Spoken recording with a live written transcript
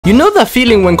You know that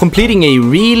feeling when completing a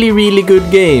really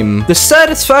good game? The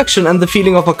satisfaction and the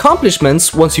feeling of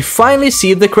accomplishments once you finally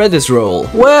see the credits roll.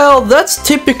 Well, that's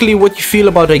typically what you feel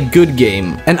about a good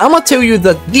game. And I'ma tell you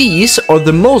that these are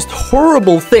the most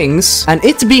horrible things, and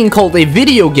it being called a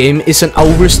video game is an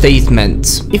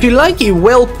overstatement. If you like a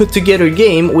well put together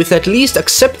game with at least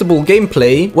acceptable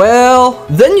gameplay, well,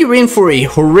 then you're in for a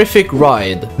horrific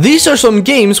ride. These are some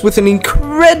games with an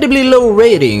incredibly low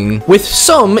rating, with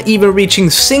some even reaching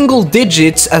single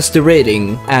digits as the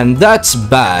rating, and that's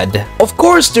bad. Of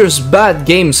course there's bad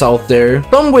games out there,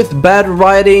 some with bad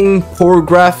writing, poor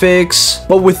graphics,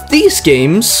 but with these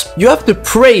games, you have to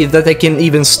pray that they can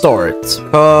even start.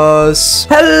 Cause...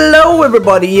 Hello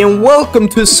everybody and welcome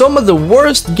to some of the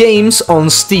worst games on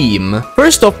Steam.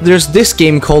 First off, there's this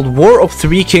game called War of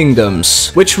Three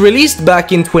Kingdoms, which released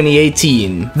back in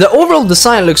 2018. The overall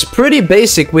design looks pretty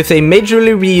basic with a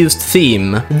majorly reused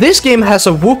theme. This game has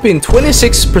a whopping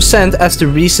 26% as the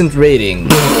recent rating.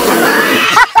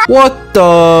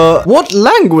 What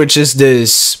language is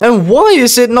this? And why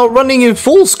is it not running in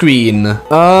full screen?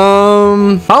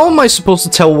 How am I supposed to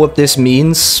tell what this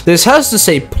means? This has to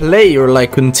say play or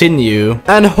like continue.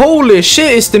 And holy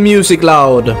shit, is the music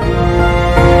loud.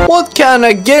 What kind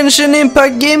of Genshin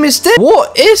Impact game is this?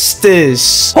 What is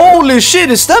this? Holy shit,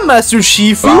 is that Master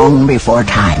Shifu? Long before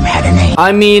time had a name.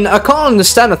 I mean, I can't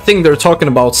understand a thing they're talking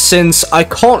about since I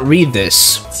can't read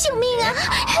this.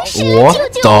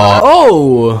 What the?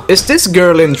 Oh, is this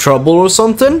girl in trouble or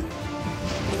something?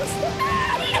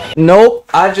 Nope,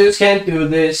 I just can't do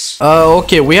this.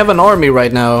 Okay, we have an army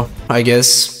right now, I guess.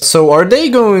 So are they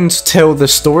going to tell the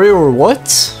story or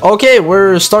what? Okay,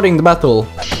 we're starting the battle.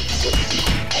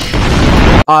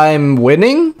 I'm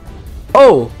winning?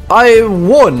 Oh, I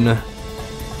won.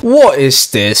 What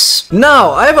is this?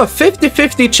 Now, I have a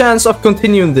 50-50 chance of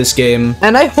continuing this game,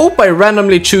 and I hope I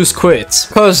randomly choose quit,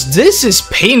 cause this is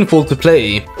painful to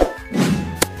play.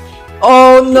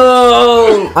 Oh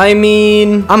no! I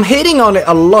mean, I'm hating on it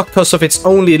a lot because of its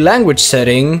only language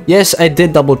setting. Yes, I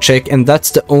did double check and that's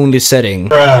the only setting.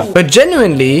 But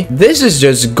genuinely, this is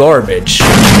just garbage.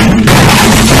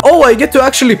 Oh, I get to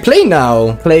actually play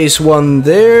now. Place one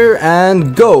there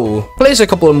and go. Place a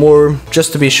couple more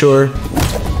just to be sure.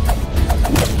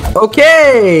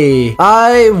 Okay,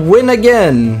 I win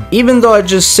again, even though I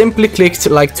just simply clicked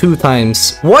like 2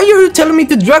 times. Why are you telling me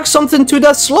to drag something to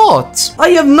that slot?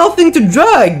 I have nothing to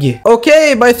drag.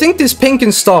 Okay, but I think this ping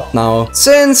can stop now,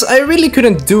 since I really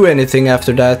couldn't do anything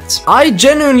after that. I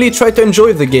genuinely tried to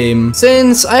enjoy the game,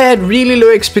 since I had really low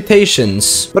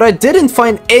expectations, but I didn't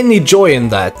find any joy in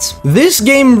that. This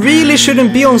game really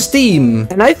shouldn't be on Steam,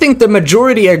 and I think the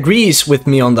majority agrees with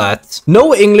me on that.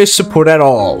 No English support at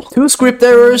all. 2 script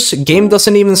errors. Game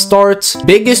doesn't even start.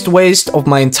 Biggest waste of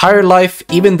my entire life,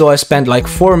 even though I spent like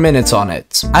 4 minutes on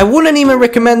it. I wouldn't even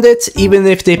recommend it, even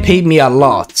if they paid me a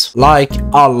lot. Like,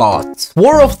 a lot.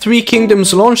 War of Three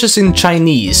Kingdoms launches in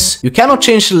Chinese. You cannot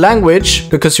change the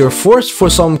language, because you're forced for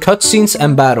some cutscenes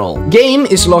and battle. Game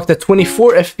is locked at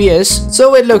 24 FPS,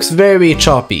 so it looks very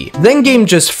choppy. Then game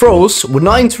just froze, would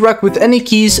not interact with any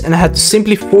keys, and I had to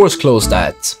simply force close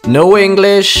that. No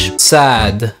English.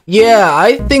 Sad. Yeah,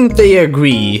 I think they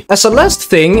agree. As a last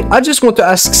thing, I just want to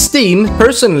ask Steam,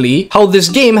 personally, how this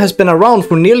game has been around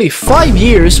for nearly 5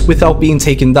 years without being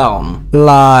taken down.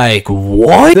 Like,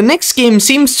 what? The next game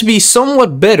seems to be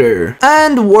somewhat better,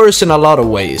 and worse in a lot of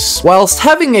ways. Whilst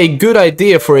having a good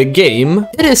idea for a game,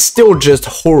 it is still just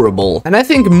horrible, and I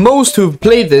think most who've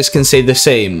played this can say the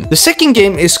same. The second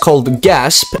game is called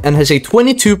GASP and has a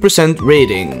 22%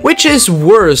 rating, which is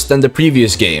worse than the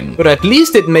previous game, but at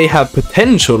least it may have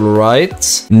potential,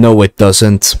 right? No, it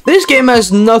doesn't. This game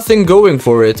has nothing going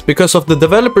for it because of the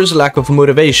developer's lack of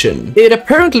motivation. It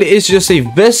apparently is just a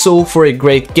vessel for a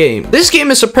great game. This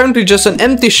game is apparently just an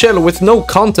empty shell with no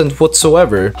content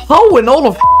whatsoever. How in all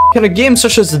of can a game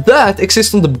such as that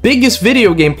exist on the biggest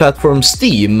video game platform,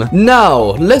 Steam?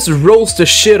 Now, let's roast the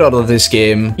shit out of this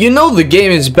game. You know the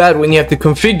game is bad when you have to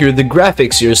configure the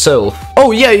graphics yourself.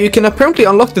 Oh yeah, you can apparently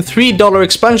unlock the $3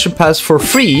 expansion pass for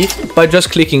free by just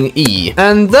clicking E.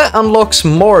 And that unlocks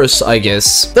Mars, I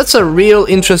guess. That's a real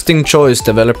interesting choice,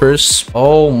 developers.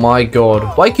 Oh my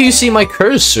god. Why can you see my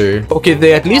cursor? Okay,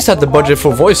 they at least had the budget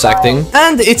for voice acting.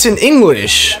 And it's in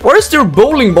English. Where's their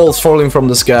bowling balls falling from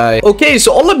the sky? Okay,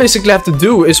 so all I basically have to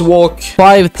do is walk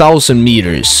 5,000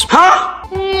 meters. Huh?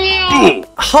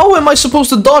 How am I supposed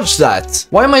to dodge that?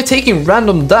 Why am I taking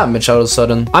random damage all of a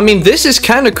sudden? I mean, this is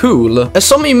kinda cool. As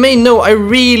some of you may know, I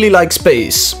really like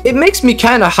space. It makes me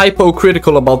kinda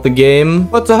hypocritical about the game,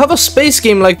 but to have a space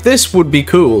game like this would be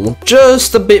cool.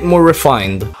 Just a bit more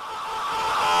refined.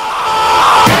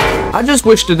 I just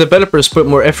wish the developers put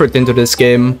more effort into this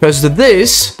game, because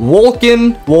this,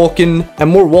 walking, and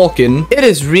more walking, it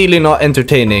is really not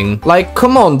entertaining. Like,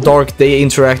 come on, Dark Day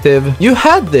Interactive. You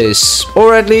had this,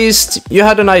 or at least you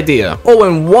had an idea. Oh,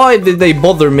 and why did they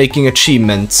bother making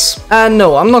achievements? And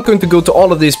no, I'm not going to go to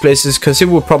all of these places because it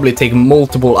will probably take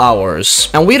multiple hours,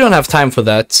 and we don't have time for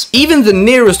that. Even the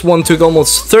nearest one took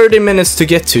almost 30 minutes to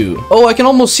get to. Oh, I can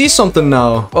almost see something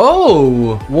now.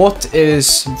 Oh, what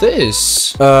is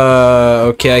this?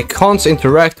 Okay, I can't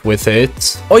interact with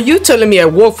it. Are you telling me I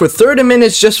walked for 30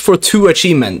 minutes just for 2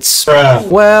 achievements?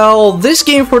 Well, this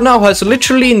game for now has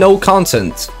literally no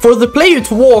content. For the player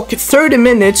to walk 30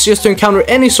 minutes just to encounter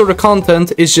any sort of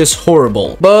content is just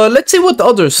horrible. But let's see what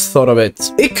others thought of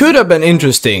it. It could have been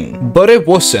interesting, but it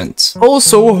wasn't.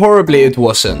 Also, horribly it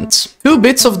wasn't. 2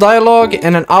 bits of dialogue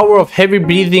and an hour of heavy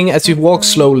breathing as you walk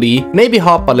slowly, maybe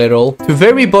hop a little, to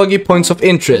very buggy points of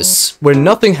interest, where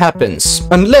nothing happens.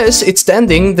 Unless it's the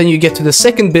ending, then you get to the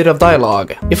second bit of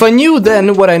dialogue. If I knew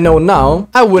then what I know now,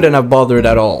 I wouldn't have bothered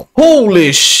at all.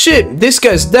 Holy shit, this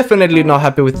guy's definitely not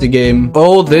happy with the game.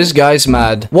 Oh, this guy's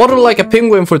mad. Water like a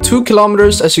penguin for 2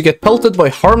 kilometers as you get pelted by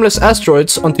harmless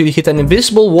asteroids until you hit an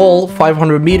invisible wall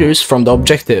 500 meters from the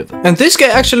objective. And this guy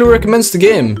actually recommends the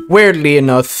game, weirdly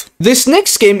enough. This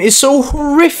next game is so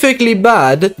horrifically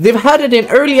bad, they've had it in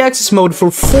early access mode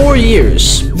for 4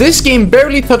 years. This game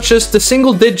barely touches the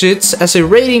single digits as a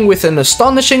rating with an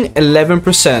astonishing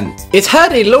 11%. It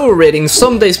had a lower rating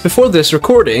some days before this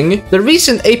recording. The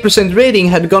recent 8% rating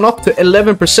had gone up to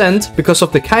 11% because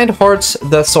of the kind hearts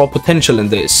that saw potential in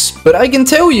this. But I can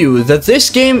tell you that this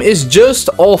game is just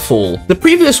awful. The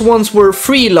previous ones were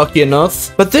free, lucky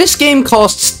enough, but this game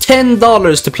costs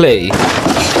 $10 to play.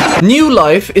 New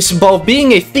Life is about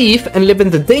being a thief and living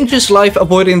the dangerous life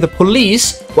avoiding the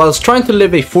police whilst trying to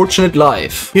live a fortunate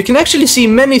life. You can actually see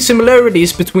many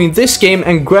similarities between this game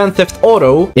and Grand Theft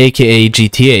Auto, aka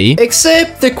GTA,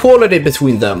 except the quality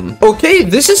between them. Okay,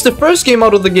 this is the first game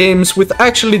out of the games with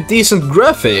actually decent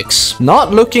graphics.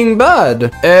 Not looking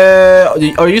bad.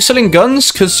 Are you selling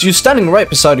guns? Cause you're standing right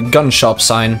beside a gun shop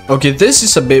sign. Okay, this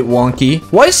is a bit wonky.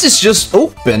 Why is this just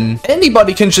open?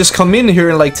 Anybody can just come in here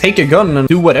and like take a gun and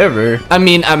do whatever. I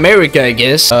mean, America, I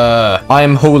guess.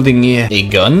 I'm holding a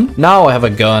gun. Now I have a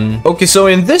gun. Okay, so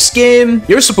in this game,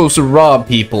 you're supposed to rob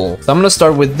people. So I'm gonna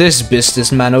start with this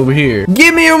businessman over here.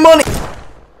 Give me your money!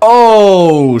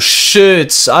 Oh,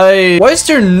 shit. Why is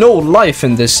there no life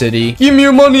in this city? Give me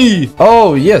your money!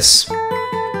 Oh, yes.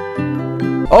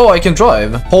 Oh, I can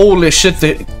drive. Holy shit.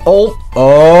 Oh.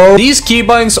 These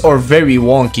keybinds are very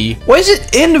wonky. Why is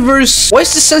it inverse? Why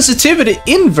is the sensitivity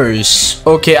inverse?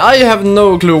 Okay, I have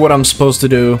no clue what I'm supposed to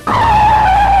do.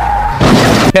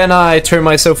 Can I turn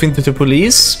myself into the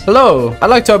police? Hello, I'd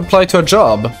like to apply to a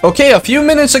job. Okay, a few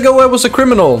minutes ago I was a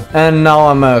criminal, and now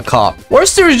I'm a cop. Or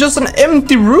is there just an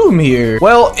empty room here?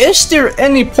 Well, is there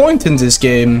any point in this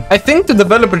game? I think the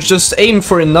developers just aimed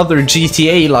for another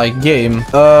GTA-like game.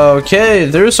 Okay,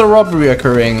 there's a robbery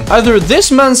occurring. Either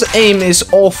this man's aim is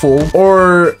awful,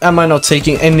 or am I not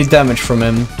taking any damage from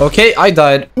him? Okay, I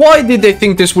died. Why did they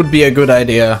think this would be a good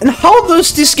idea? And how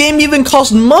does this game even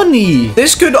cost money?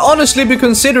 This could honestly be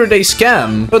considered a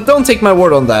scam, but don't take my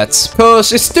word on that,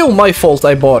 cause it's still my fault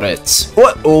I bought it.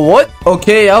 What?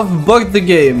 Okay, I've bugged the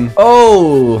game.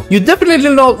 Oh, you definitely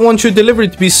not want your delivery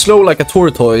to be slow like a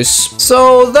tortoise,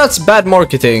 so that's bad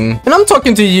marketing. And I'm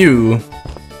talking to you.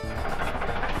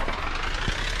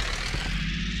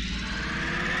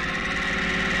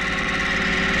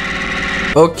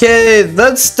 Okay,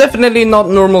 that's definitely not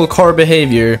normal car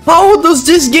behavior. How does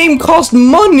this game cost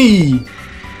money?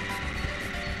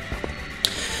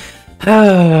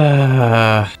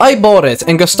 I bought it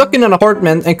and got stuck in an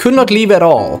apartment and could not leave at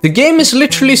all. The game is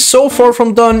literally so far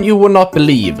from done you would not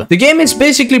believe. The game is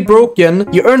basically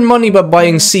broken. You earn money by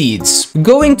buying seeds.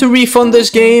 Going to refund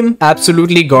this game?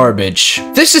 Absolutely garbage.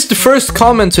 This is the first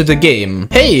comment to the game.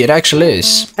 Hey, it actually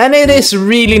is. And it is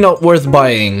really not worth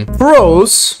buying.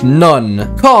 Pros?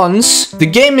 None. Cons? The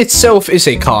game itself is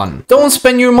a con. Don't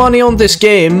spend your money on this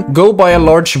game. Go buy a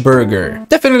large burger.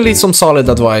 Definitely some solid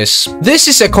advice. This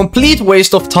is a complete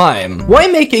waste of time. Why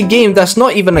make a game that's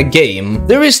not even a game?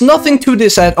 There is nothing to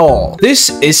this at all. This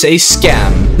is a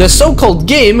scam. The so-called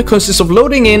game consists of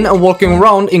loading in and walking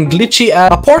around in glitchy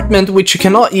apartment which you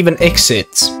cannot even exit.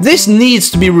 This needs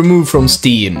to be removed from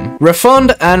Steam.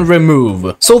 Refund and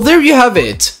remove. So there you have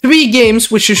it. 3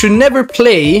 games which you should never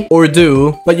play or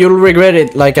do, but you'll regret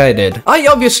it like I did. I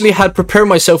obviously had prepared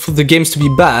myself for the games to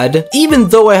be bad, even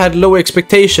though I had low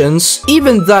expectations.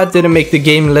 Even that didn't make the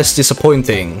game less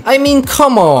disappointing. I mean,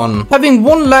 come on. Having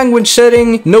one language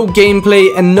setting, no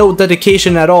gameplay, and no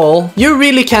dedication at all, you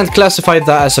really can't classify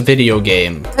that as a video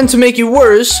game. And to make it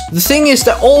worse, the thing is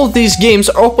that all of these games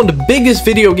are up on the biggest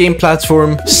video game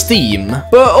platform, Steam.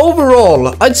 But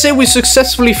overall, I'd say we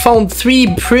successfully found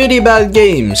 3 pretty bad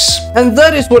games. And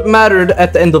that is what mattered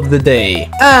at the end of the day.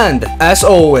 And, as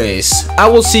always, I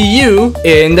will see you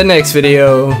in the next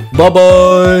video. Bye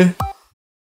bye!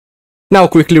 Now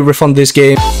quickly refund this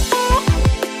game.